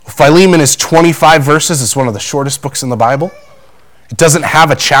Philemon is 25 verses. It's one of the shortest books in the Bible. It doesn't have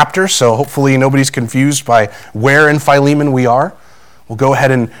a chapter, so hopefully nobody's confused by where in Philemon we are. We'll go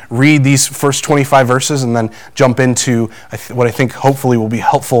ahead and read these first 25 verses and then jump into what I think hopefully will be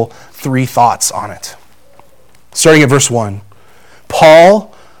helpful 3 thoughts on it. Starting at verse 1.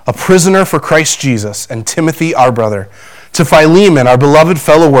 Paul, a prisoner for Christ Jesus, and Timothy, our brother, to Philemon, our beloved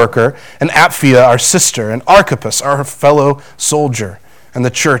fellow worker, and Apphia, our sister, and Archippus, our fellow soldier, and the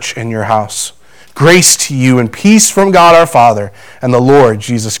church in your house. Grace to you and peace from God our Father and the Lord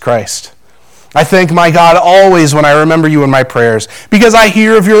Jesus Christ. I thank my God always when I remember you in my prayers, because I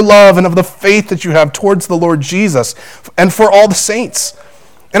hear of your love and of the faith that you have towards the Lord Jesus and for all the saints.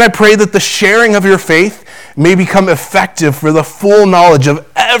 And I pray that the sharing of your faith may become effective for the full knowledge of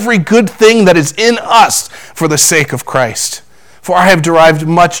every good thing that is in us for the sake of Christ. For I have derived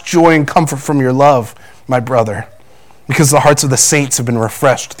much joy and comfort from your love, my brother, because the hearts of the saints have been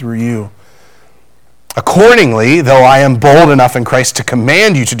refreshed through you. Accordingly, though I am bold enough in Christ to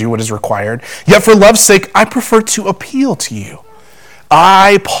command you to do what is required, yet for love's sake I prefer to appeal to you.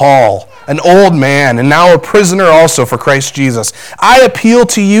 I, Paul, an old man, and now a prisoner also for Christ Jesus, I appeal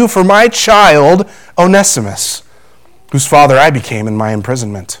to you for my child, Onesimus, whose father I became in my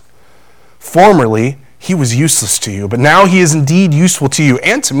imprisonment. Formerly, he was useless to you, but now he is indeed useful to you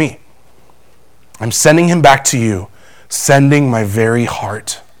and to me. I'm sending him back to you, sending my very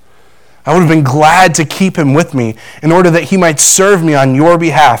heart. I would have been glad to keep him with me in order that he might serve me on your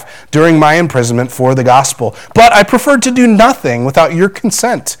behalf during my imprisonment for the gospel. But I preferred to do nothing without your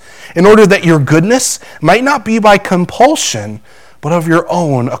consent, in order that your goodness might not be by compulsion, but of your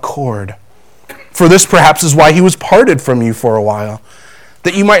own accord. For this perhaps is why he was parted from you for a while,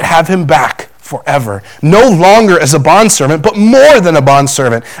 that you might have him back forever, no longer as a bondservant, but more than a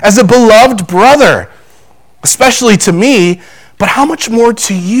bondservant, as a beloved brother, especially to me, but how much more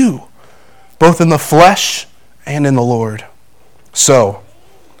to you, both in the flesh and in the Lord. So,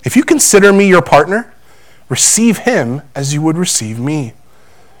 if you consider me your partner, receive him as you would receive me.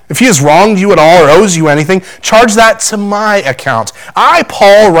 If he has wronged you at all or owes you anything, charge that to my account. I,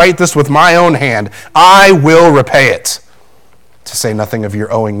 Paul, write this with my own hand. I will repay it, to say nothing of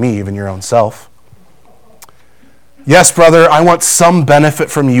your owing me even your own self. Yes, brother, I want some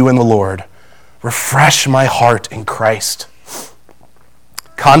benefit from you in the Lord. Refresh my heart in Christ.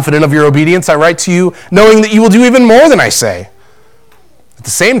 Confident of your obedience, I write to you, knowing that you will do even more than I say. At the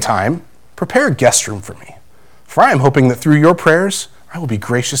same time, prepare a guest room for me, for I am hoping that through your prayers, I will be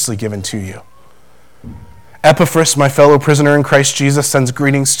graciously given to you. Epaphras, my fellow prisoner in Christ Jesus, sends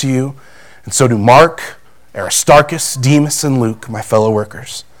greetings to you, and so do Mark, Aristarchus, Demas, and Luke, my fellow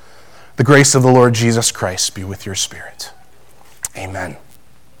workers. The grace of the Lord Jesus Christ be with your spirit. Amen.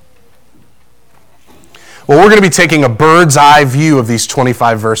 Well, we're going to be taking a bird's eye view of these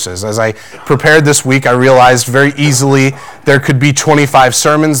 25 verses. As I prepared this week, I realized very easily there could be 25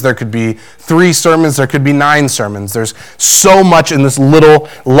 sermons, there could be 3 sermons, there could be 9 sermons. There's so much in this little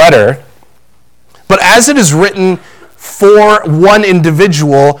letter. But as it is written for one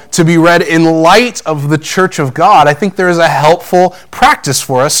individual to be read in light of the church of God, I think there is a helpful practice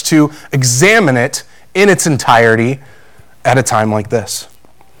for us to examine it in its entirety at a time like this.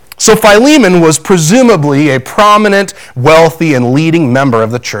 So Philemon was presumably a prominent, wealthy, and leading member of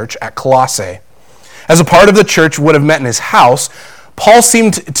the church at Colossae. As a part of the church would have met in his house, Paul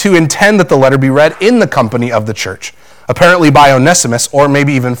seemed to intend that the letter be read in the company of the church, apparently by Onesimus or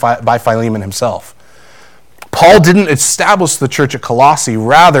maybe even by Philemon himself. Paul didn't establish the church at Colossae.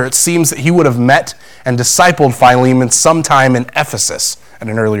 Rather, it seems that he would have met and discipled Philemon sometime in Ephesus at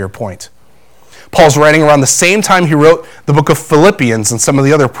an earlier point. Paul's writing around the same time he wrote the book of Philippians and some of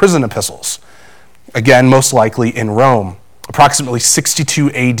the other prison epistles. Again, most likely in Rome, approximately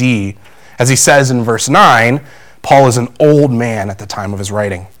 62 AD. As he says in verse 9, Paul is an old man at the time of his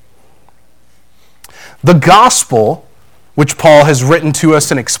writing. The gospel, which Paul has written to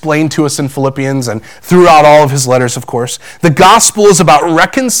us and explained to us in Philippians and throughout all of his letters, of course, the gospel is about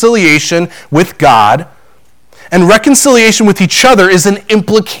reconciliation with God, and reconciliation with each other is an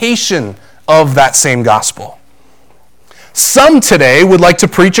implication of that same gospel. Some today would like to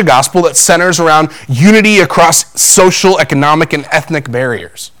preach a gospel that centers around unity across social, economic, and ethnic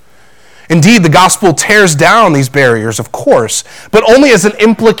barriers. Indeed, the gospel tears down these barriers, of course, but only as an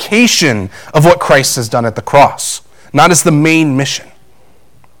implication of what Christ has done at the cross, not as the main mission.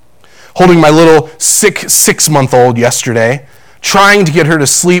 Holding my little sick 6-month-old yesterday, trying to get her to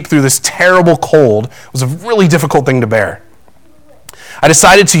sleep through this terrible cold was a really difficult thing to bear. I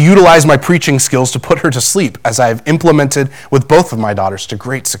decided to utilize my preaching skills to put her to sleep, as I have implemented with both of my daughters to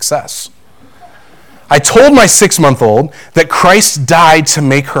great success. I told my 6-month-old that Christ died to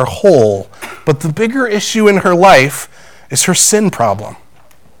make her whole, but the bigger issue in her life is her sin problem.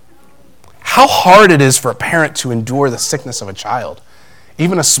 How hard it is for a parent to endure the sickness of a child,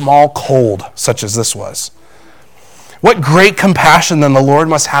 even a small cold such as this was. What great compassion then the Lord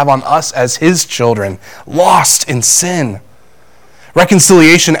must have on us as his children, lost in sin.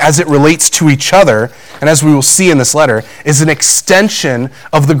 Reconciliation as it relates to each other, and as we will see in this letter, is an extension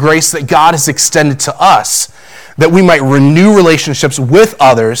of the grace that God has extended to us, that we might renew relationships with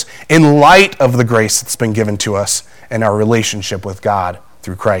others in light of the grace that's been given to us in our relationship with God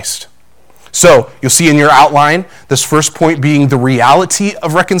through Christ. So, you'll see in your outline, this first point being the reality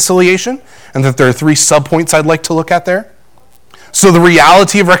of reconciliation, and that there are 3 subpoints I'd like to look at there. So the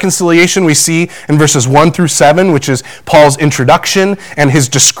reality of reconciliation we see in verses 1 through 7, which is Paul's introduction and his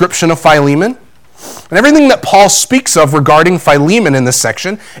description of Philemon. And everything that Paul speaks of regarding Philemon in this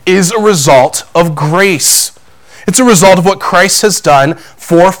section is a result of grace. It's a result of what Christ has done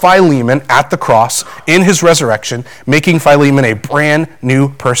for Philemon at the cross in his resurrection, making Philemon a brand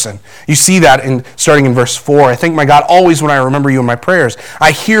new person. You see that starting in verse 4. I thank my God always when I remember you in my prayers.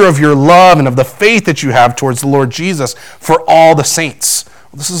 I hear of your love and of the faith that you have towards the Lord Jesus for all the saints.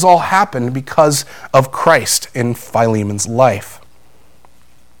 This has all happened because of Christ in Philemon's life.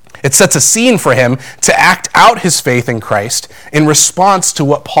 It sets a scene for him to act out his faith in Christ in response to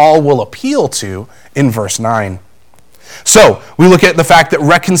what Paul will appeal to in verse 9. So, we look at the fact that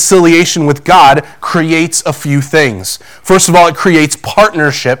reconciliation with God creates a few things. First of all, it creates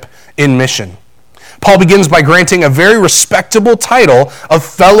partnership in mission. Paul begins by granting a very respectable title of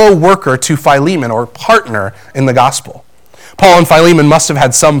fellow worker to Philemon, or partner in the gospel. Paul and Philemon must have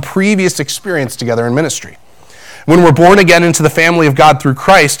had some previous experience together in ministry. When we're born again into the family of God through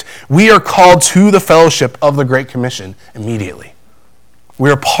Christ, we are called to the fellowship of the Great Commission immediately. We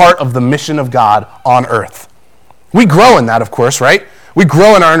are part of the mission of God on earth. We grow in that, of course, right? We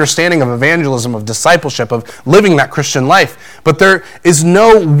grow in our understanding of evangelism, of discipleship, of living that Christian life. But there is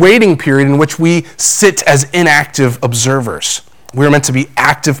no waiting period in which we sit as inactive observers. We are meant to be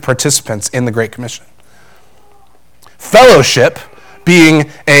active participants in the Great Commission. Fellowship, being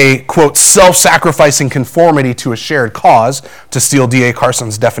a, quote, self-sacrificing conformity to a shared cause, to steal D.A.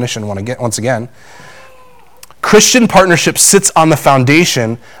 Carson's definition once again, Christian partnership sits on the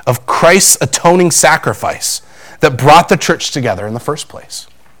foundation of Christ's atoning sacrifice that brought the church together in the first place.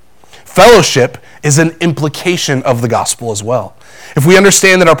 Fellowship is an implication of the gospel as well. If we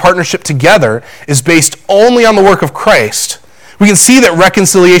understand that our partnership together is based only on the work of Christ, we can see that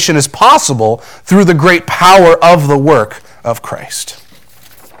reconciliation is possible through the great power of the work of Christ.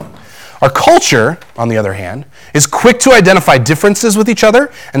 Our culture, on the other hand, is quick to identify differences with each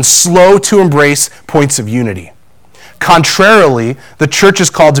other and slow to embrace points of unity. Contrarily, the church is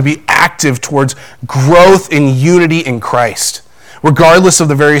called to be active towards growth in unity in Christ, regardless of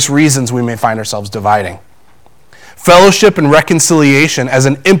the various reasons we may find ourselves dividing. Fellowship and reconciliation as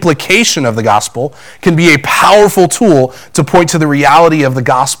an implication of the gospel can be a powerful tool to point to the reality of the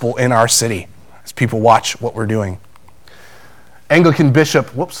gospel in our city as people watch what we're doing. Anglican Bishop,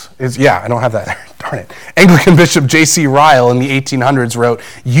 I don't have that there, darn it. Anglican Bishop J.C. Ryle in the 1800s wrote,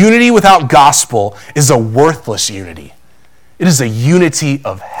 "Unity without gospel is a worthless unity. It is a unity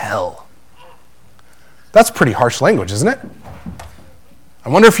of hell." That's pretty harsh language, isn't it? I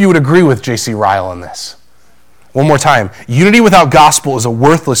wonder if you would agree with J.C. Ryle on this. One more time. Unity without gospel is a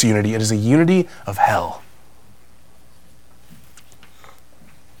worthless unity. It is a unity of hell.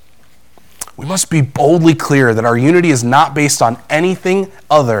 We must be boldly clear that our unity is not based on anything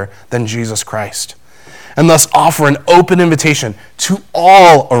other than Jesus Christ, and thus offer an open invitation to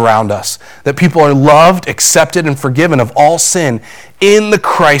all around us that people are loved, accepted, and forgiven of all sin in the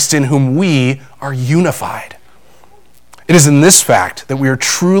Christ in whom we are unified. It is in this fact that we are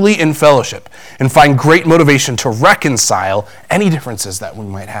truly in fellowship and find great motivation to reconcile any differences that we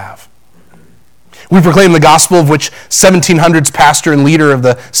might have. We proclaim the gospel of which 1700s pastor and leader of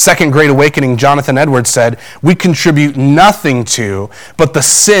the Second Great Awakening, Jonathan Edwards, said, "We contribute nothing to but the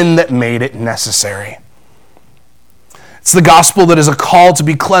sin that made it necessary." It's the gospel that is a call to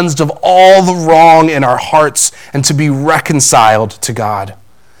be cleansed of all the wrong in our hearts and to be reconciled to God.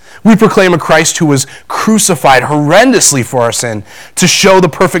 We proclaim a Christ who was crucified horrendously for our sin to show the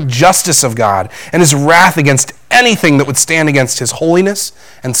perfect justice of God and his wrath against anything that would stand against his holiness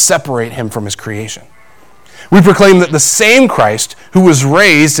and separate him from his creation. We proclaim that the same Christ who was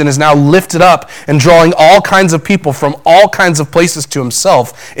raised and is now lifted up and drawing all kinds of people from all kinds of places to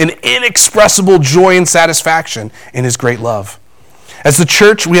himself in inexpressible joy and satisfaction in his great love. As the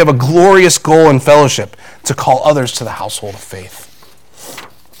church, we have a glorious goal in fellowship to call others to the household of faith.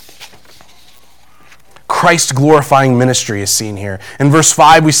 Christ-glorifying ministry is seen here. In verse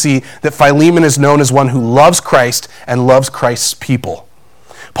 5, we see that Philemon is known as one who loves Christ and loves Christ's people.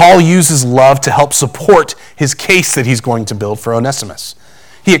 Paul uses love to help support his case that he's going to build for Onesimus.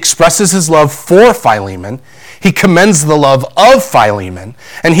 He expresses his love for Philemon, he commends the love of Philemon,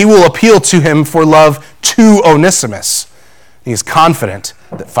 and he will appeal to him for love to Onesimus. He is confident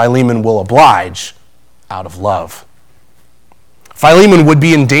that Philemon will oblige out of love. Philemon would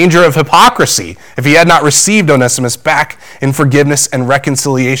be in danger of hypocrisy if he had not received Onesimus back in forgiveness and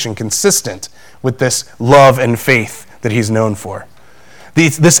reconciliation consistent with this love and faith that he's known for.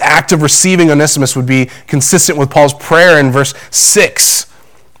 This act of receiving Onesimus would be consistent with Paul's prayer in verse 6.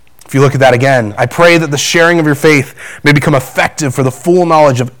 If you look at that again, I pray that the sharing of your faith may become effective for the full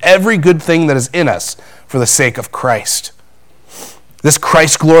knowledge of every good thing that is in us for the sake of Christ. This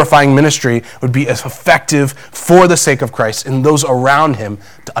Christ-glorifying ministry would be as effective for the sake of Christ and those around him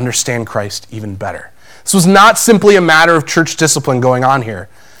to understand Christ even better. This was not simply a matter of church discipline going on here.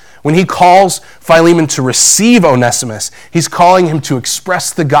 When he calls Philemon to receive Onesimus, he's calling him to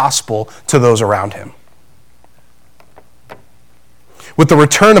express the gospel to those around him. With the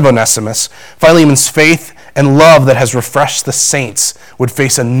return of Onesimus, Philemon's faith and love that has refreshed the saints would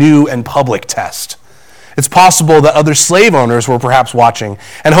face a new and public test. It's possible that other slave owners were perhaps watching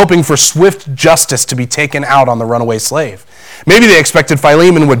and hoping for swift justice to be taken out on the runaway slave. Maybe they expected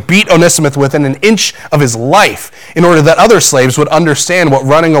Philemon would beat Onesimus within an inch of his life in order that other slaves would understand what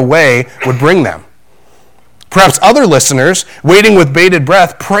running away would bring them. Perhaps other listeners, waiting with bated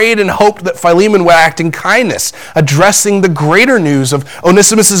breath, prayed and hoped that Philemon would act in kindness, addressing the greater news of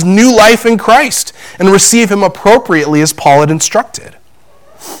Onesimus' new life in Christ, and receive him appropriately as Paul had instructed.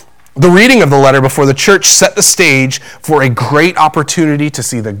 The reading of the letter before the church set the stage for a great opportunity to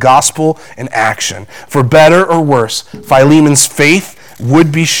see the gospel in action. For better or worse, Philemon's faith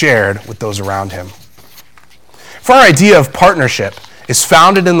would be shared with those around him. For our idea of partnership is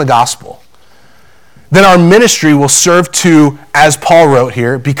founded in the gospel, then our ministry will serve to, as Paul wrote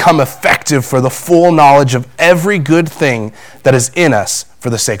here, become effective for the full knowledge of every good thing that is in us for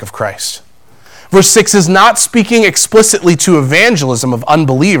the sake of Christ. Verse 6 is not speaking explicitly to evangelism of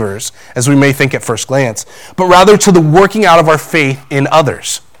unbelievers, as we may think at first glance, but rather to the working out of our faith in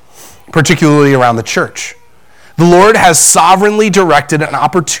others, particularly around the church. The Lord has sovereignly directed an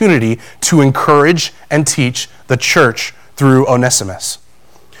opportunity to encourage and teach the church through Onesimus.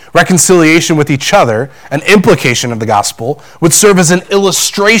 Reconciliation with each other, an implication of the gospel, would serve as an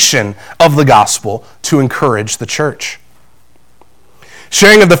illustration of the gospel to encourage the church.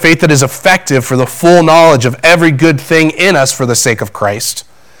 Sharing of the faith that is effective for the full knowledge of every good thing in us for the sake of Christ,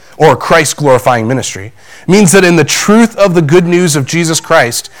 or Christ-glorifying ministry, means that in the truth of the good news of Jesus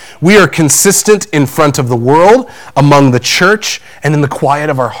Christ, we are consistent in front of the world, among the church, and in the quiet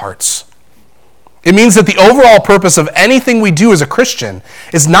of our hearts. It means that the overall purpose of anything we do as a Christian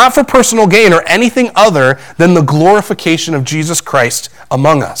is not for personal gain or anything other than the glorification of Jesus Christ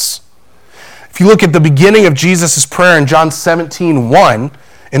among us. If you look at the beginning of Jesus' prayer in John 17:1,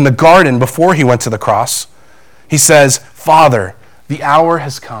 in the garden before he went to the cross, he says, Father, the hour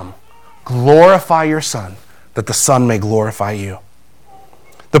has come. Glorify your Son, that the Son may glorify you.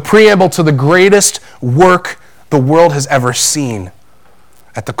 The preamble to the greatest work the world has ever seen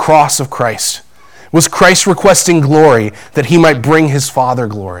at the cross of Christ was Christ requesting glory that he might bring his Father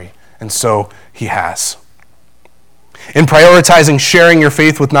glory, and so he has. In prioritizing sharing your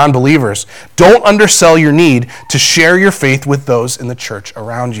faith with non-believers, don't undersell your need to share your faith with those in the church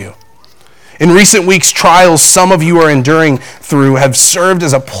around you. In recent weeks, trials some of you are enduring through have served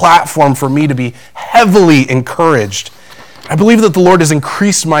as a platform for me to be heavily encouraged. I believe that the Lord has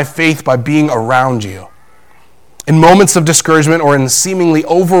increased my faith by being around you. In moments of discouragement or in the seemingly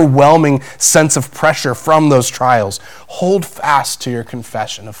overwhelming sense of pressure from those trials, hold fast to your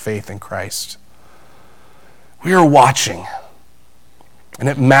confession of faith in Christ. We are watching, and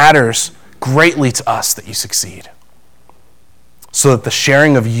it matters greatly to us that you succeed, so that the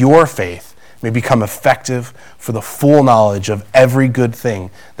sharing of your faith may become effective for the full knowledge of every good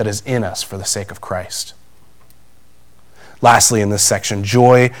thing that is in us for the sake of Christ. Lastly, in this section,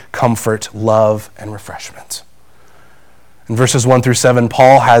 joy, comfort, love, and refreshment. In verses 1 through 7,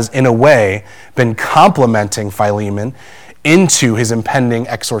 Paul has, in a way, been complimenting Philemon into his impending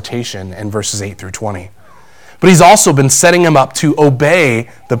exhortation in verses 8 through 20. But he's also been setting him up to obey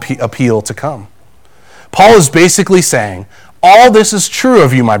the appeal to come. Paul is basically saying, all this is true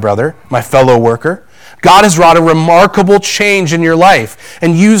of you, my brother, my fellow worker. God has wrought a remarkable change in your life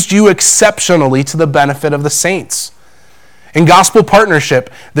and used you exceptionally to the benefit of the saints. In gospel partnership,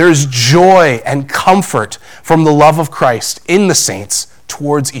 there is joy and comfort from the love of Christ in the saints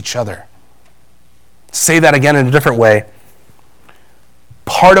towards each other. Say that again in a different way.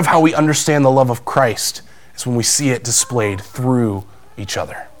 Part of how we understand the love of Christ is when we see it displayed through each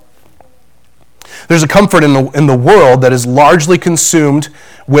other. There's a comfort in the world that is largely consumed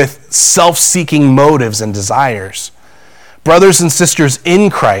with self-seeking motives and desires. Brothers and sisters in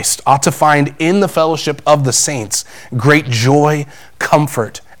Christ ought to find in the fellowship of the saints great joy,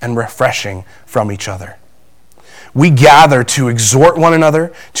 comfort, and refreshing from each other. We gather to exhort one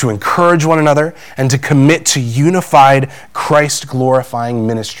another, to encourage one another, and to commit to unified Christ-glorifying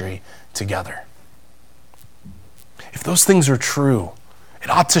ministry together. If those things are true, it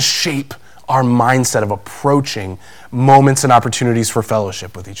ought to shape our mindset of approaching moments and opportunities for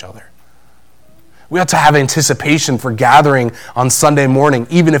fellowship with each other. We ought to have anticipation for gathering on Sunday morning,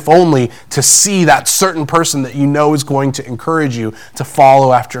 even if only to see that certain person that you know is going to encourage you to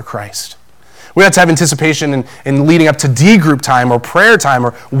follow after Christ. We ought to have anticipation in leading up to D group time or prayer time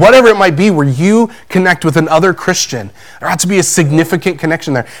or whatever it might be where you connect with another Christian. There ought to be a significant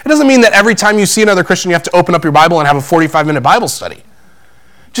connection there. It doesn't mean that every time you see another Christian you have to open up your Bible and have a 45-minute Bible study.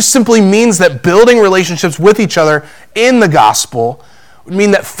 It just simply means that building relationships with each other in the gospel would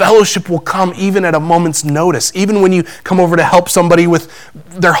mean that fellowship will come even at a moment's notice, even when you come over to help somebody with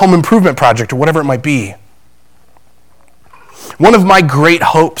their home improvement project or whatever it might be. One of my great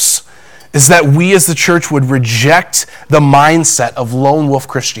hopes is that we as the church would reject the mindset of lone wolf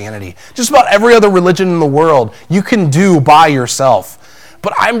Christianity. Just about every other religion in the world you can do by yourself.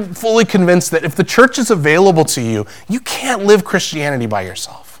 But I'm fully convinced that if the church is available to you, you can't live Christianity by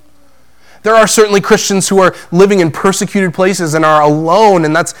yourself. There are certainly Christians who are living in persecuted places and are alone,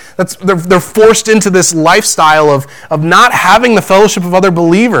 and they're forced into this lifestyle of not having the fellowship of other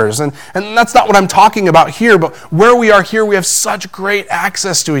believers. And that's not what I'm talking about here, but where we are here, we have such great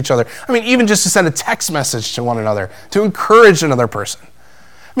access to each other. I mean, even just to send a text message to one another, to encourage another person.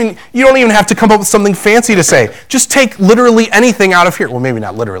 I mean, you don't even have to come up with something fancy to say. Just take literally anything out of here. Well, maybe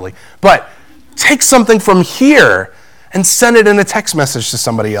not literally, but take something from here and send it in a text message to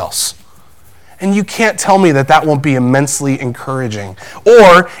somebody else. And you can't tell me that that won't be immensely encouraging.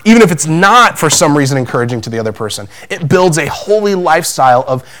 Or, even if it's not for some reason encouraging to the other person, it builds a holy lifestyle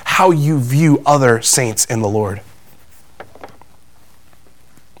of how you view other saints in the Lord.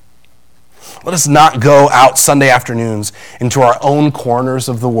 Let us not go out Sunday afternoons into our own corners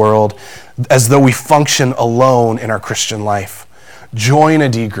of the world as though we function alone in our Christian life. Join a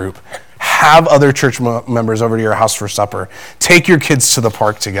D group. Have other church members over to your house for supper. Take your kids to the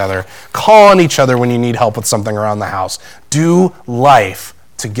park together. Call on each other when you need help with something around the house. Do life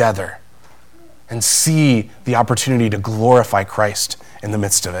together and see the opportunity to glorify Christ in the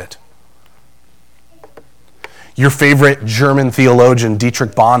midst of it. Your favorite German theologian,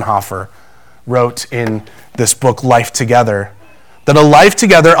 Dietrich Bonhoeffer, wrote in this book, Life Together, that a life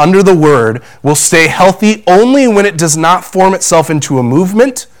together under the Word will stay healthy only when it does not form itself into a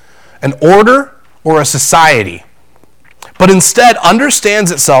movement, an order, or a society, but instead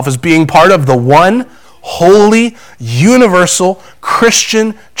understands itself as being part of the one, holy, universal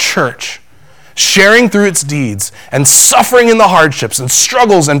Christian church, sharing through its deeds and suffering in the hardships and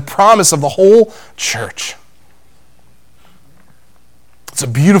struggles and promise of the whole church. It's a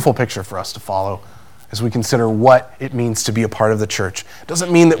beautiful picture for us to follow as we consider what it means to be a part of the church. It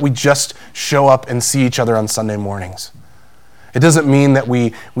doesn't mean that we just show up and see each other on Sunday mornings. It doesn't mean that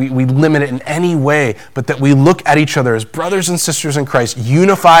we limit it in any way, but that we look at each other as brothers and sisters in Christ,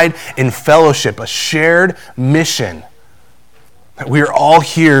 unified in fellowship, a shared mission. That we are all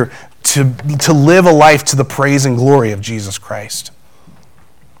here to live a life to the praise and glory of Jesus Christ.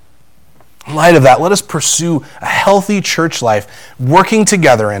 In light of that, let us pursue a healthy church life, working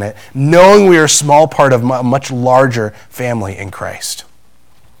together in it, knowing we are a small part of a much larger family in Christ.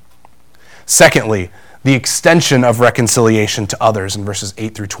 Secondly, the extension of reconciliation to others in verses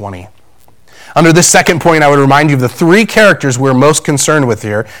 8 through 20. Under this second point, I would remind you of the three characters we're most concerned with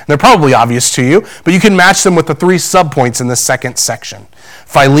here. And they're probably obvious to you, but you can match them with the three subpoints in this second section: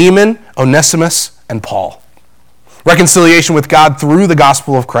 Philemon, Onesimus, and Paul. Reconciliation with God through the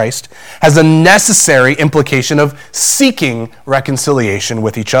gospel of Christ has a necessary implication of seeking reconciliation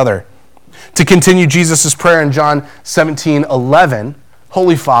with each other. To continue Jesus' prayer in John 17:11,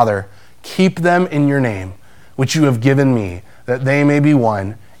 Holy Father, keep them in your name, which you have given me, that they may be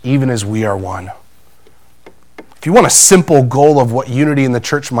one, even as we are one. If you want a simple goal of what unity in the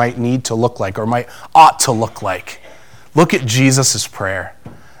church might need to look like, or ought to look like, look at Jesus' prayer.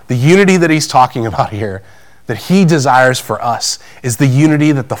 The unity that he's talking about here, that he desires for us, is the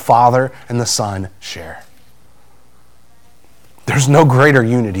unity that the Father and the Son share. There's no greater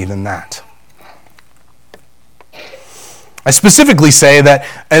unity than that. I specifically say that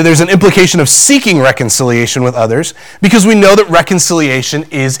there's an implication of seeking reconciliation with others because we know that reconciliation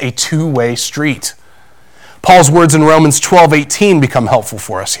is a two-way street. Paul's words in Romans 12:18 become helpful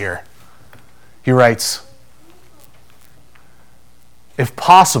for us here. He writes, "If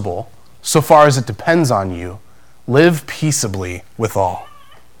possible, so far as it depends on you, live peaceably with all."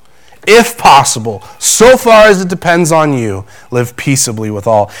 If possible, so far as it depends on you, live peaceably with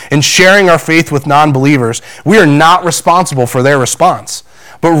all. In sharing our faith with non-believers, we are not responsible for their response,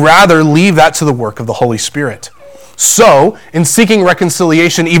 but rather leave that to the work of the Holy Spirit. So, in seeking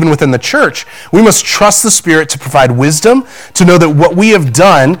reconciliation even within the church, we must trust the Spirit to provide wisdom, to know that what we have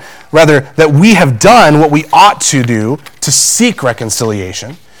done, that we have done what we ought to do to seek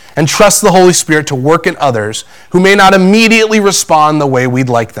reconciliation, and trust the Holy Spirit to work in others who may not immediately respond the way we'd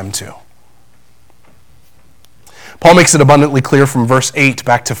like them to. Paul makes it abundantly clear from verse 8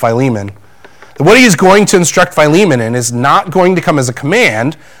 back to Philemon that what he is going to instruct Philemon in is not going to come as a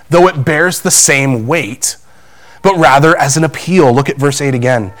command, though it bears the same weight, but rather as an appeal. Look at verse 8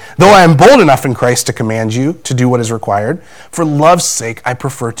 again. "Though I am bold enough in Christ to command you to do what is required, for love's sake I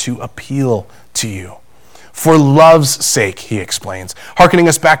prefer to appeal to you." For love's sake, he explains, hearkening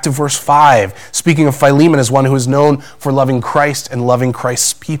us back to verse 5, speaking of Philemon as one who is known for loving Christ and loving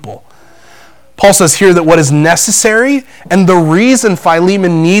Christ's people. Paul says here that what is necessary and the reason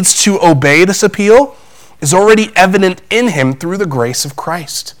Philemon needs to obey this appeal is already evident in him through the grace of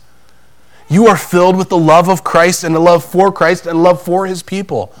Christ. You are filled with the love of Christ and the love for Christ and love for his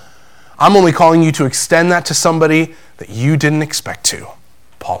people. I'm only calling you to extend that to somebody that you didn't expect to,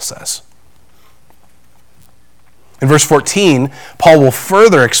 Paul says. In verse 14, Paul will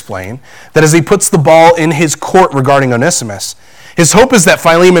further explain that as he puts the ball in his court regarding Onesimus, his hope is that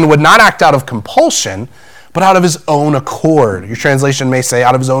Philemon would not act out of compulsion, but out of his own accord. Your translation may say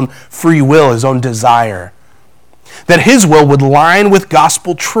out of his own free will, his own desire. That his will would line with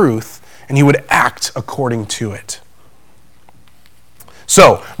gospel truth, and he would act according to it.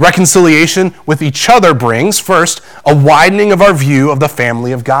 So, reconciliation with each other brings, first, a widening of our view of the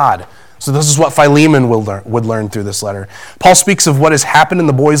family of God. So this is what Philemon would learn through this letter. Paul speaks of what has happened in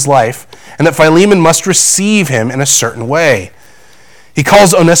the boy's life and that Philemon must receive him in a certain way. He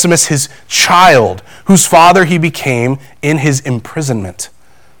calls Onesimus his child, whose father he became in his imprisonment.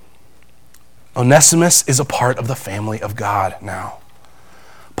 Onesimus is a part of the family of God now.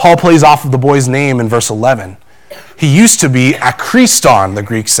 Paul plays off of the boy's name in verse 11. He used to be Akriston, the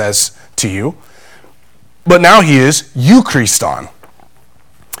Greek says to you, but now he is Eukriston.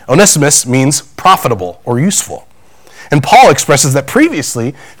 Onesimus means profitable or useful. And Paul expresses that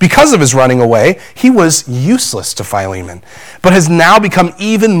previously, because of his running away, he was useless to Philemon, but has now become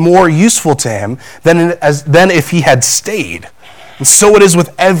even more useful to him than if he had stayed. And so it is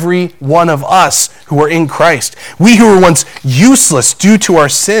with every one of us who are in Christ. We who were once useless due to our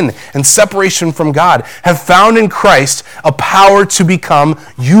sin and separation from God have found in Christ a power to become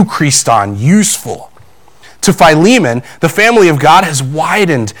Eukriston, useful. To Philemon, the family of God has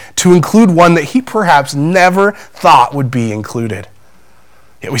widened to include one that he perhaps never thought would be included.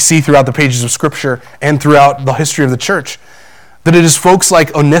 Yet we see throughout the pages of Scripture and throughout the history of the church that it is folks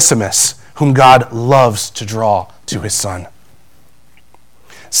like Onesimus whom God loves to draw to his son.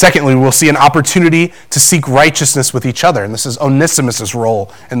 Secondly, we'll see an opportunity to seek righteousness with each other, and this is Onesimus'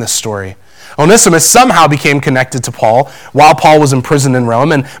 role in this story. Onesimus somehow became connected to Paul while Paul was imprisoned in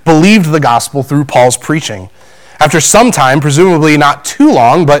Rome and believed the gospel through Paul's preaching. After some time, presumably not too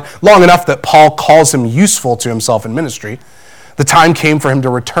long, but long enough that Paul calls him useful to himself in ministry, the time came for him to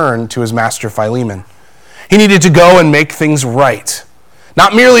return to his master Philemon. He needed to go and make things right,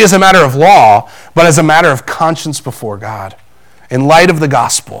 not merely as a matter of law, but as a matter of conscience before God. In light of the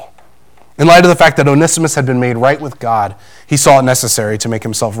gospel, in light of the fact that Onesimus had been made right with God, he saw it necessary to make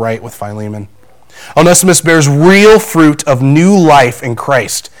himself right with Philemon. Onesimus bears real fruit of new life in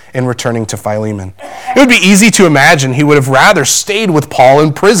Christ in returning to Philemon. It would be easy to imagine he would have rather stayed with Paul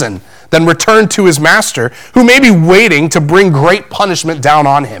in prison than returned to his master, who may be waiting to bring great punishment down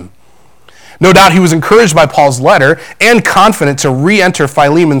on him. No doubt he was encouraged by Paul's letter and confident to re-enter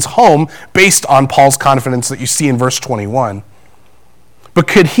Philemon's home based on Paul's confidence that you see in verse 21. But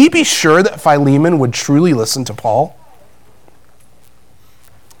could he be sure that Philemon would truly listen to Paul?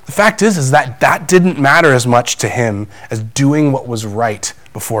 The fact is that didn't matter as much to him as doing what was right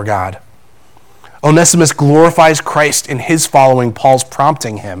before God. Onesimus glorifies Christ in his following Paul's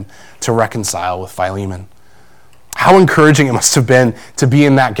prompting him to reconcile with Philemon. How encouraging it must have been to be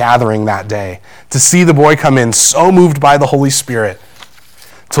in that gathering that day, to see the boy come in so moved by the Holy Spirit,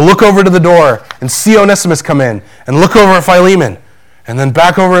 to look over to the door and see Onesimus come in and look over at Philemon, and then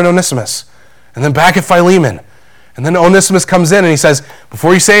back over at Onesimus, and then back at Philemon, And then Onesimus comes in and he says,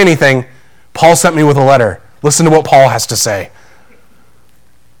 before you say anything, Paul sent me with a letter. Listen to what Paul has to say.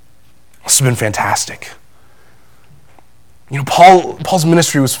 This has been fantastic. Paul's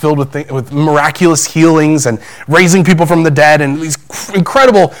ministry was filled with miraculous healings and raising people from the dead and these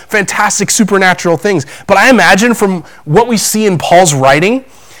incredible, fantastic, supernatural things. But I imagine from what we see in Paul's writing,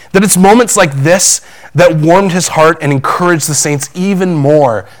 that it's moments like this that warmed his heart and encouraged the saints even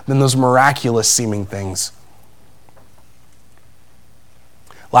more than those miraculous seeming things.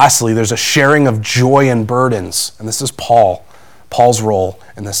 Lastly, there's a sharing of joy and burdens, and this is Paul's role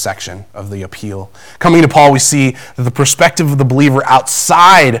in this section of the appeal. Coming to Paul, we see that the perspective of the believer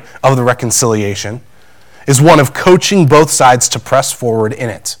outside of the reconciliation is one of coaching both sides to press forward in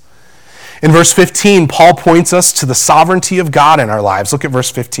it. In verse 15, Paul points us to the sovereignty of God in our lives. Look at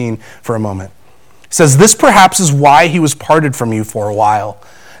verse 15 for a moment. He says, "This perhaps is why he was parted from you for a while,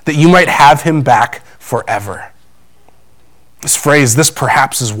 that you might have him back forever." This phrase, "this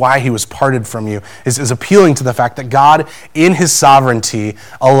perhaps is why he was parted from you," is appealing to the fact that God, in his sovereignty,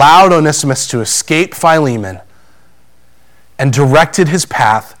 allowed Onesimus to escape Philemon and directed his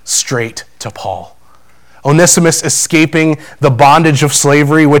path straight to Paul. Onesimus escaping the bondage of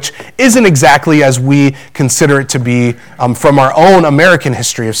slavery, which isn't exactly as we consider it to be from our own American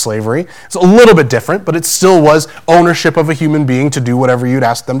history of slavery. It's a little bit different, but it still was ownership of a human being to do whatever you'd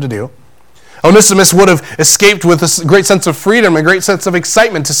ask them to do. Onesimus would have escaped with a great sense of freedom, a great sense of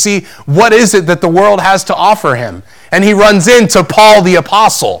excitement to see what is it that the world has to offer him. And he runs into Paul the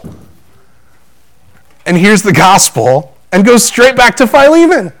apostle and hears the gospel and goes straight back to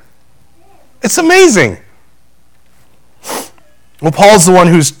Philemon. It's amazing. Well, Paul's the one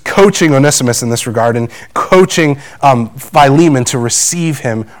who's coaching Onesimus in this regard and coaching Philemon to receive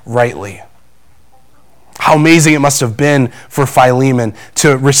him rightly. How amazing it must have been for Philemon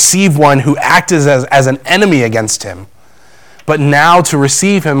to receive one who acted as an enemy against him, but now to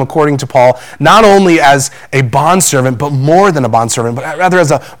receive him, according to Paul, not only as a bondservant, but more than a bondservant, but rather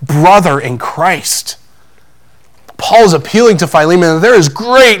as a brother in Christ. Paul is appealing to Philemon that there is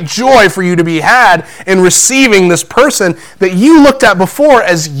great joy for you to be had in receiving this person that you looked at before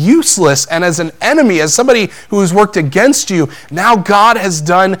as useless and as an enemy, as somebody who has worked against you. Now God has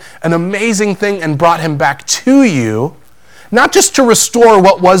done an amazing thing and brought him back to you, not just to restore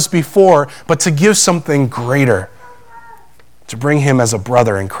what was before, but to give something greater, to bring him as a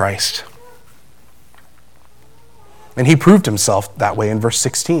brother in Christ. And he proved himself that way in verse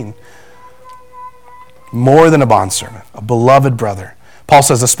 16. More than a bondservant, a beloved brother. Paul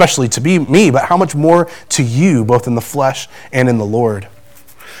says, especially to me, but how much more to you, both in the flesh and in the Lord.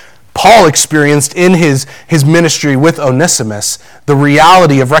 Paul experienced in his ministry with Onesimus the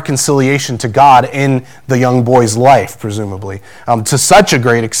reality of reconciliation to God in the young boy's life, presumably, to such a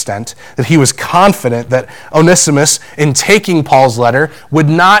great extent that he was confident that Onesimus, in taking Paul's letter, would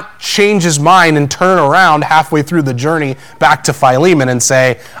not change his mind and turn around halfway through the journey back to Philemon and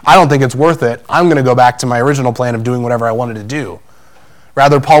say, I don't think it's worth it. I'm going to go back to my original plan of doing whatever I wanted to do.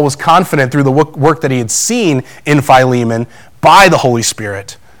 Rather, Paul was confident through the work that he had seen in Philemon by the Holy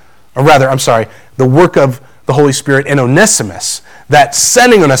Spirit, the work of the Holy Spirit in Onesimus, that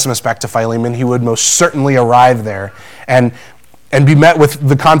sending Onesimus back to Philemon, he would most certainly arrive there and be met with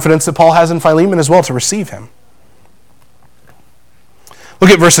the confidence that Paul has in Philemon as well to receive him. Look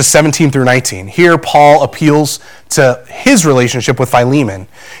at verses 17 through 19. Here, Paul appeals to his relationship with Philemon.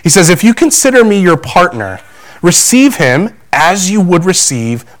 He says, "If you consider me your partner, receive him as you would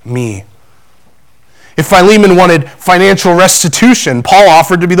receive me." If Philemon wanted financial restitution, Paul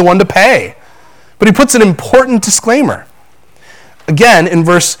offered to be the one to pay. But he puts an important disclaimer. Again, in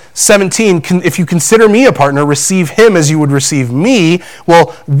verse 17, if you consider me a partner, receive him as you would receive me.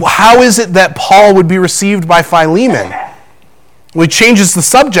 Well, how is it that Paul would be received by Philemon? Well, he changes the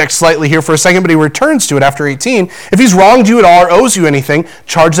subject slightly here for a second, but he returns to it after 18. If he's wronged you at all or owes you anything,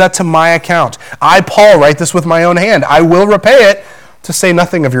 charge that to my account. I, Paul, write this with my own hand. I will repay it, to say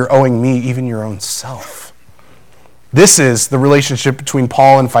nothing of your owing me, even your own self. This is the relationship between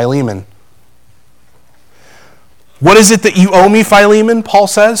Paul and Philemon. What is it that you owe me, Philemon? Paul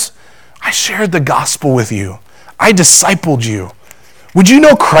says. I shared the gospel with you. I discipled you. Would you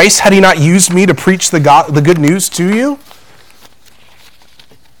know Christ had he not used me to preach the good news to you?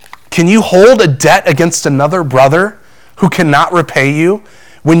 Can you hold a debt against another brother who cannot repay you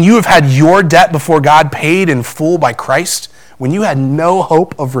when you have had your debt before God paid in full by Christ, when you had no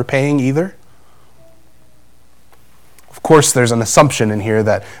hope of repaying either? Of Of course, there's an assumption in here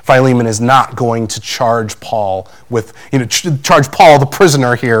that Philemon is not going to charge Paul with, charge Paul, the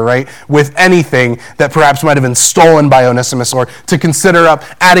prisoner here, right, with anything that perhaps might have been stolen by Onesimus, or to consider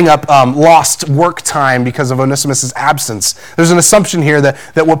adding up lost work time because of Onesimus' absence. There's an assumption here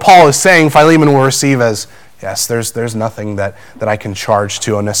that what Paul is saying, Philemon will receive as, yes, there's nothing that I can charge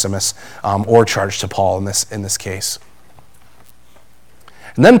to Onesimus or charge to Paul in this case.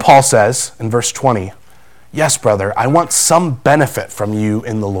 And then Paul says in verse 20, yes, brother, I want some benefit from you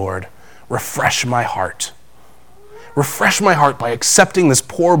in the Lord. Refresh my heart. Refresh my heart by accepting this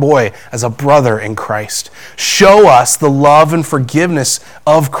poor boy as a brother in Christ. Show us the love and forgiveness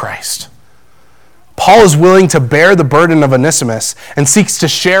of Christ. Paul is willing to bear the burden of Onesimus and seeks to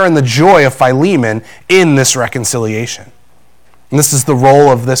share in the joy of Philemon in this reconciliation. And this is the role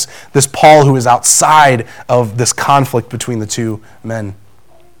of this Paul who is outside of this conflict between the two men.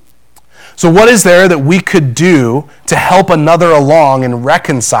 So what is there that we could do to help another along in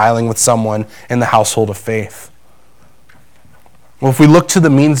reconciling with someone in the household of faith? Well, if we look to the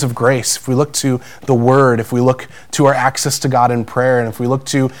means of grace, if we look to the Word, if we look to our access to God in prayer, and if we look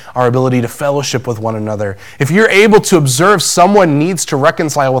to our ability to fellowship with one another, if you're able to observe someone needs to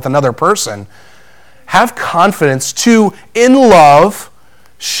reconcile with another person, have confidence to, in love,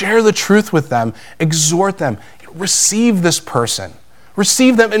 share the truth with them, exhort them, receive this person.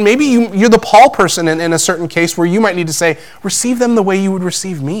 Receive them, and maybe you're the Paul person in a certain case where you might need to say, receive them the way you would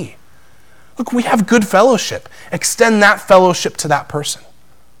receive me. Look, we have good fellowship. Extend that fellowship to that person.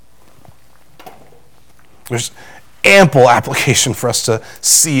 There's ample application for us to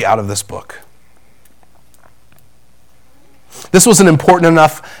see out of this book. This was an important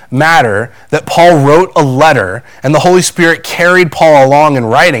enough matter that Paul wrote a letter, and the Holy Spirit carried Paul along in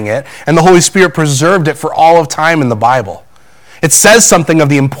writing it, and the Holy Spirit preserved it for all of time in the Bible. It says something of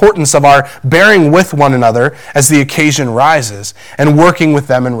the importance of our bearing with one another as the occasion rises and working with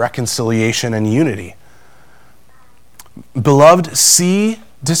them in reconciliation and unity. Beloved, see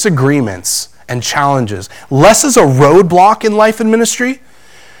disagreements and challenges less as a roadblock in life and ministry,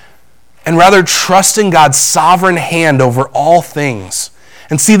 and rather trust in God's sovereign hand over all things,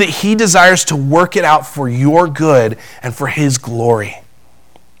 and see that He desires to work it out for your good and for His glory.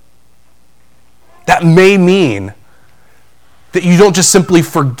 That may mean that you don't just simply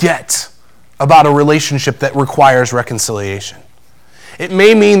forget about a relationship that requires reconciliation. It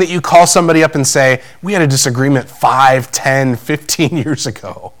may mean that you call somebody up and say, we had a disagreement 5, 10, 15 years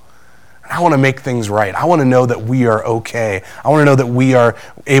ago. And I want to make things right. I want to know that we are okay. I want to know that we are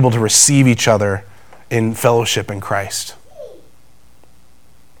able to receive each other in fellowship in Christ.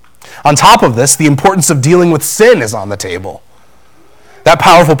 On top of this, the importance of dealing with sin is on the table. That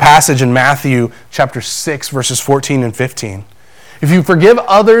powerful passage in Matthew chapter 6, verses 14 and 15. If you forgive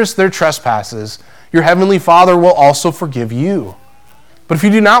others their trespasses, your heavenly Father will also forgive you. But if you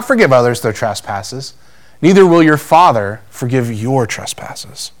do not forgive others their trespasses, neither will your Father forgive your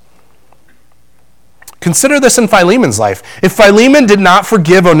trespasses. Consider this in Philemon's life. If Philemon did not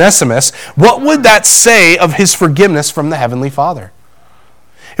forgive Onesimus, what would that say of his forgiveness from the Heavenly Father?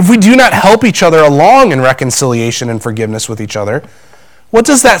 If we do not help each other along in reconciliation and forgiveness with each other, what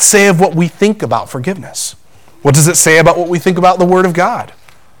does that say of what we think about forgiveness? What does it say about what we think about the Word of God?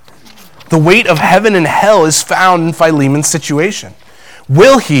 The weight of heaven and hell is found in Philemon's situation.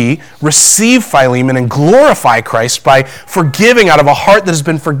 Will he receive Philemon and glorify Christ by forgiving out of a heart that has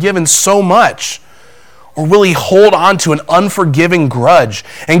been forgiven so much? Or will he hold on to an unforgiving grudge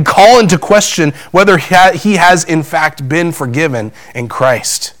and call into question whether he has in fact been forgiven in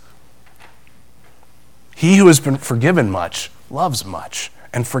Christ? He who has been forgiven much loves much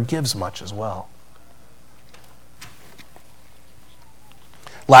and forgives much as well.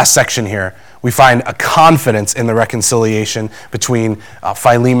 Last section here, we find a confidence in the reconciliation between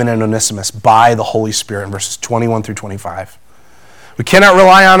Philemon and Onesimus by the Holy Spirit in verses 21 through 25. We cannot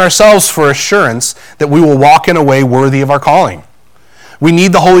rely on ourselves for assurance that we will walk in a way worthy of our calling. We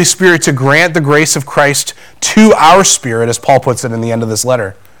need the Holy Spirit to grant the grace of Christ to our spirit, as Paul puts it in the end of this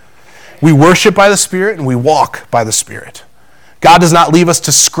letter. We worship by the Spirit and we walk by the Spirit. God does not leave us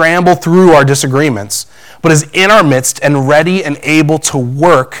to scramble through our disagreements, but is in our midst and ready and able to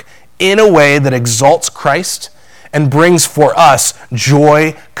work in a way that exalts Christ and brings for us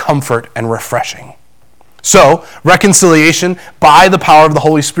joy, comfort, and refreshing. So, reconciliation by the power of the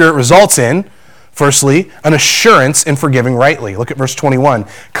Holy Spirit results in, firstly, an assurance in forgiving rightly. Look at verse 21.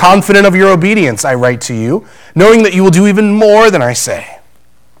 Confident of your obedience, I write to you, knowing that you will do even more than I say.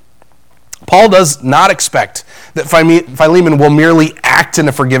 Paul does not expect that Philemon will merely act in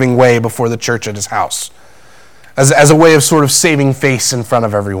a forgiving way before the church at his house. as a way of sort of saving face in front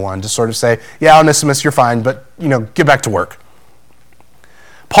of everyone, to sort of say, yeah, Onesimus, you're fine, but, get back to work.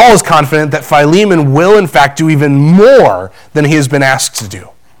 Paul is confident that Philemon will, in fact, do even more than he has been asked to do.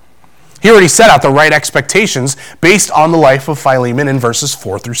 He already set out the right expectations based on the life of Philemon in verses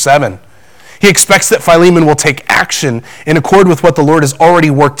 4 through 7. He expects that Philemon will take action in accord with what the Lord has already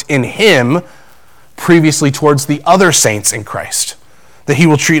worked in him previously towards the other saints in Christ, that he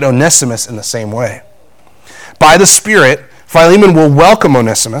will treat Onesimus in the same way. By the Spirit, Philemon will welcome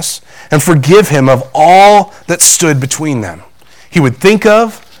Onesimus and forgive him of all that stood between them. He would think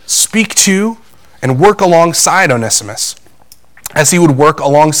of, speak to, and work alongside Onesimus, as he would work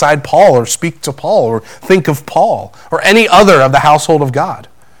alongside Paul or speak to Paul or think of Paul or any other of the household of God.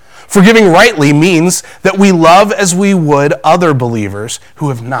 Forgiving rightly means that we love as we would other believers who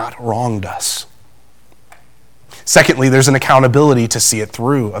have not wronged us. Secondly, there's an accountability to see it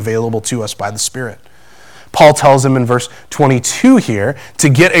through available to us by the Spirit. Paul tells him in verse 22 here to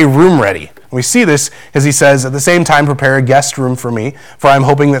get a room ready. We see this as he says, at the same time, prepare a guest room for me, for I'm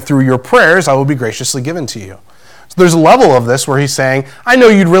hoping that through your prayers I will be graciously given to you. So there's a level of this where he's saying, I know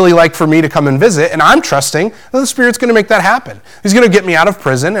you'd really like for me to come and visit, and I'm trusting that the Spirit's going to make that happen. He's going to get me out of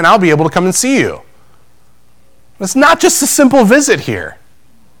prison, and I'll be able to come and see you. It's not just a simple visit here.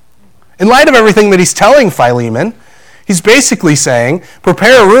 In light of everything that he's telling Philemon, he's basically saying,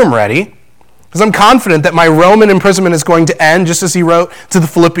 prepare a room ready, because I'm confident that my Roman imprisonment is going to end, just as he wrote to the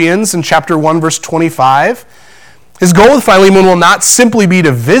Philippians in chapter 1, verse 25. His goal with Philemon will not simply be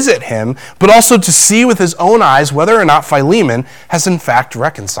to visit him, but also to see with his own eyes whether or not Philemon has in fact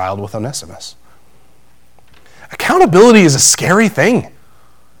reconciled with Onesimus. Accountability is a scary thing.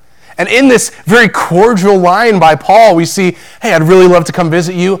 And in this very cordial line by Paul, we see, hey, I'd really love to come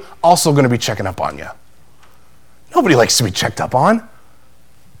visit you, also going to be checking up on you. Nobody likes to be checked up on.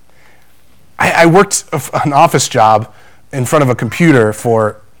 I worked an office job in front of a computer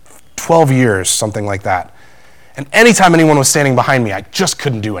for 12 years, something like that. And anytime anyone was standing behind me, I just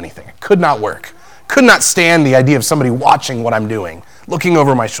couldn't do anything. It could not work. Could not stand the idea of somebody watching what I'm doing, looking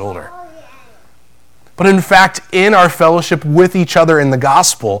over my shoulder. But in fact, in our fellowship with each other in the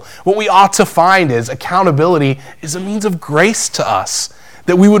gospel, what we ought to find is accountability is a means of grace to us,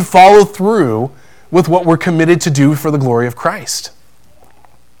 that we would follow through with what we're committed to do for the glory of Christ.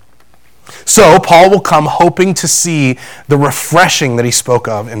 So Paul will come hoping to see the refreshing that he spoke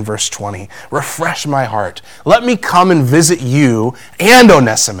of in verse 20. Refresh my heart. Let me come and visit you and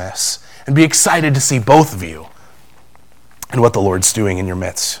Onesimus and be excited to see both of you and what the Lord's doing in your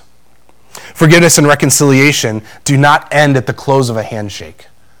midst. Forgiveness and reconciliation do not end at the close of a handshake.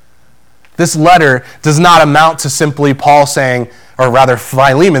 This letter does not amount to simply Paul saying, or rather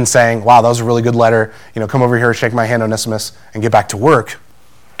Philemon saying, wow, that was a really good letter. Come over here, shake my hand, Onesimus, and get back to work.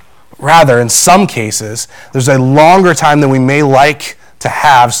 Rather, in some cases, there's a longer time than we may like to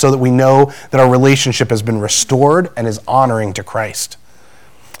have so that we know that our relationship has been restored and is honoring to Christ.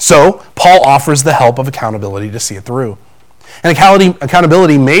 So, Paul offers the help of accountability to see it through. And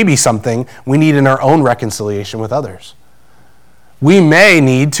accountability may be something we need in our own reconciliation with others. We may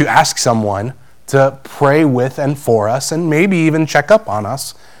need to ask someone to pray with and for us and maybe even check up on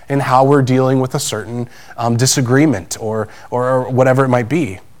us in how we're dealing with a certain disagreement or whatever it might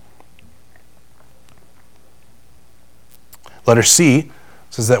be. Letter C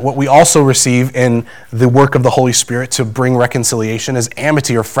says that what we also receive in the work of the Holy Spirit to bring reconciliation is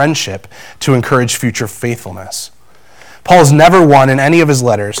amity or friendship to encourage future faithfulness. Paul has never one in any of his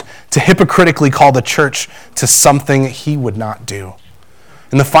letters to hypocritically call the church to something he would not do.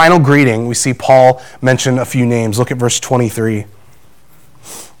 In the final greeting, we see Paul mention a few names. Look at verse 23.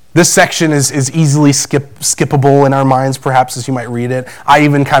 This section is easily skippable in our minds, perhaps, as you might read it. I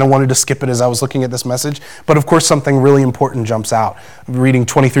even kind of wanted to skip it as I was looking at this message. But of course, something really important jumps out. Reading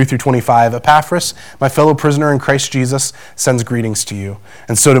 23 through 25, Epaphras, my fellow prisoner in Christ Jesus, sends greetings to you.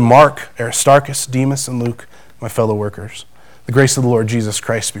 And so do Mark, Aristarchus, Demas, and Luke, my fellow workers. The grace of the Lord Jesus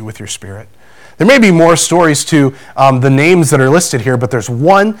Christ be with your spirit. There may be more stories to the names that are listed here, but there's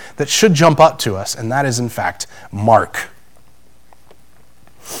one that should jump up to us, and that is, in fact, Mark.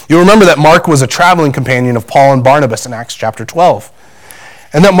 You'll remember that Mark was a traveling companion of Paul and Barnabas in Acts chapter 12.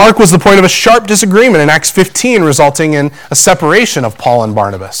 And that Mark was the point of a sharp disagreement in Acts 15, resulting in a separation of Paul and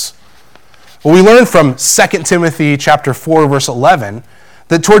Barnabas. Well, we learn from 2 Timothy chapter 4, verse 11,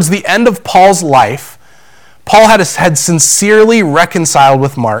 that towards the end of Paul's life, Paul had sincerely reconciled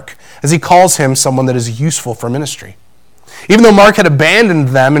with Mark, as he calls him someone that is useful for ministry. Even though Mark had abandoned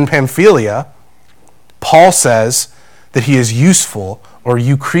them in Pamphylia, Paul says that he is useful, or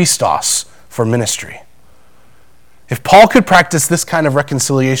eukristos, for ministry. If Paul could practice this kind of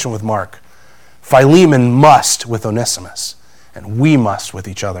reconciliation with Mark, Philemon must with Onesimus, and we must with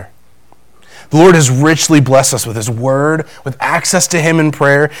each other. The Lord has richly blessed us with his word, with access to him in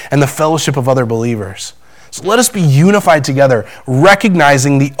prayer, and the fellowship of other believers. So let us be unified together,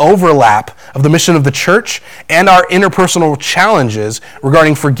 recognizing the overlap of the mission of the church and our interpersonal challenges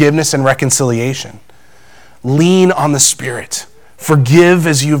regarding forgiveness and reconciliation. Lean on the Spirit. Forgive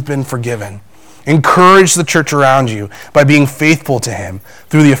as you've been forgiven. Encourage the church around you by being faithful to him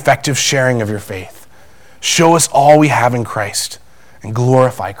through the effective sharing of your faith. Show us all we have in Christ and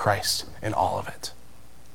glorify Christ in all of it.